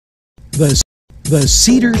The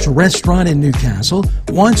Cedars restaurant in Newcastle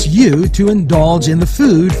wants you to indulge in the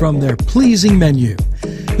food from their pleasing menu.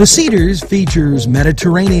 The Cedars features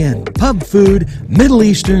Mediterranean, pub food, Middle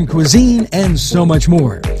Eastern cuisine, and so much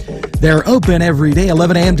more. They're open every day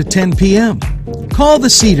 11 a.m. to 10 p.m. Call the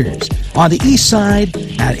Cedars on the east side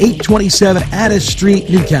at 827 Addis Street,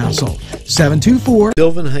 Newcastle, 724.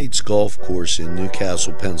 Sylvan Heights Golf Course in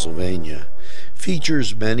Newcastle, Pennsylvania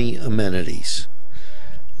features many amenities,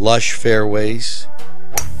 lush fairways,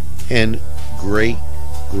 and great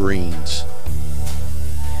greens,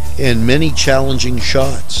 and many challenging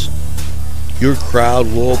shots. Your crowd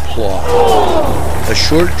will applaud. A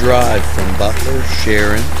short drive from Butler,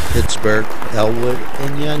 Sharon, Pittsburgh, Elwood,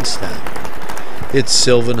 and Youngstown. It's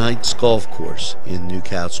Sylvan Heights Golf Course in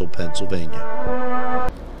Newcastle, Pennsylvania.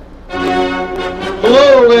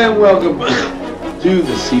 Hello and welcome to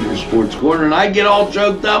the Cedar Sports Corner. And I get all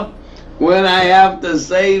choked up when I have to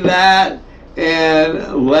say that.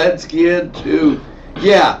 And let's get to,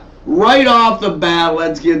 right off the bat,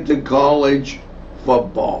 let's get to college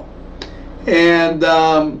football. And,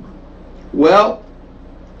 well,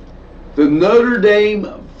 the Notre Dame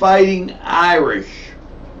Fighting Irish.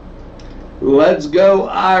 Let's go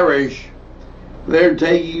Irish. They're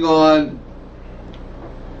taking on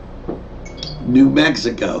New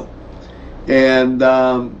Mexico. And,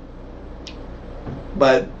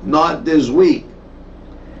 but not this week.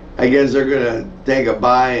 I guess they're going to take a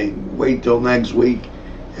bye and wait till next week,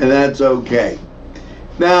 and that's okay.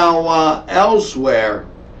 Now, elsewhere,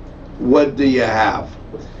 what do you have?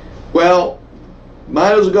 Well,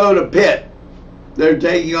 might as well go to Pitt. They're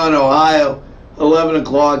taking on Ohio, 11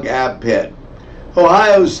 o'clock at Pitt.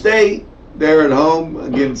 Ohio State, they're at home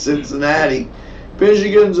against Cincinnati.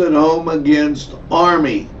 Michigan's at home against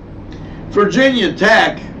Army. Virginia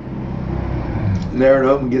Tech, they're at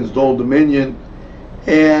home against Old Dominion.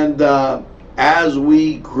 And as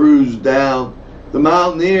we cruise down, the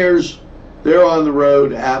Mountaineers, they're on the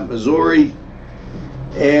road at Missouri.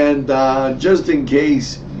 And just in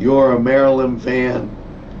case you're a Maryland fan,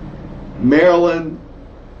 Maryland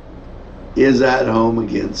is at home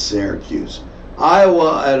against Syracuse.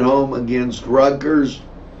 Iowa at home against Rutgers.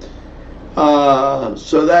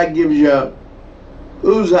 So that gives you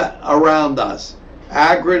who's around us.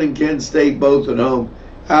 Akron and Kent State both at home.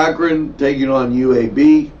 Akron taking on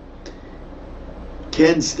UAB.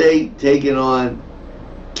 Kent State taking on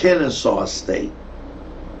Kennesaw State.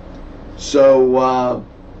 So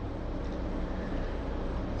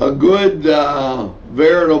a good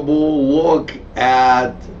veritable look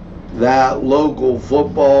at that local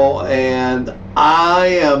football, and I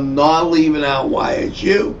am not leaving out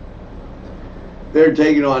YSU. They're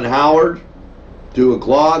taking on Howard, 2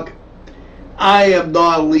 o'clock. I am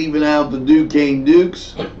not leaving out the Duquesne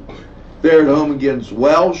Dukes. They're at home against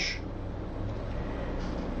Welsh.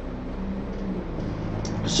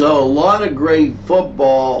 So a lot of great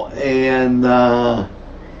football, and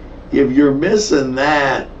if you're missing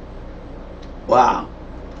that, wow,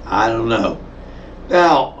 I don't know.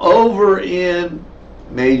 Now, over in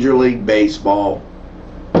Major League Baseball,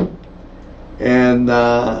 and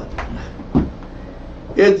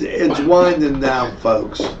it's winding down,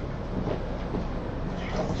 folks.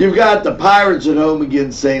 You've got the Pirates at home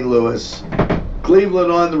against St. Louis.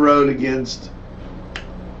 Cleveland on the road against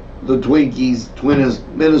the Twinkies,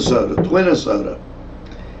 Minnesota.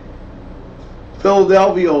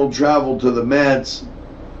 Philadelphia will travel to the Mets.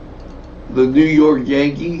 The New York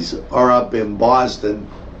Yankees are up in Boston.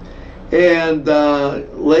 And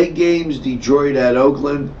late games, Detroit at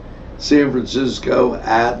Oakland, San Francisco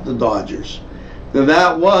at the Dodgers. Now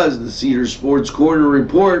that was the Cedars Sports Corner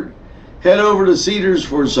report. Head over to Cedars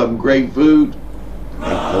for some great food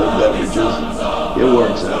and cold beverages. It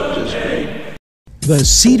works out just great. The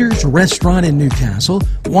Cedars restaurant in Newcastle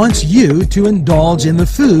wants you to indulge in the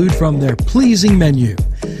food from their pleasing menu.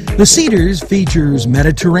 The Cedars features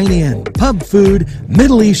Mediterranean, pub food,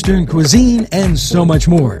 Middle Eastern cuisine, and so much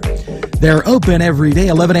more. They're open every day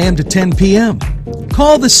 11 a.m. to 10 p.m.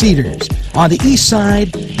 Call the Cedars on the east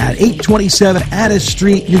side at 827 Addis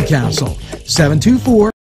Street, Newcastle, 724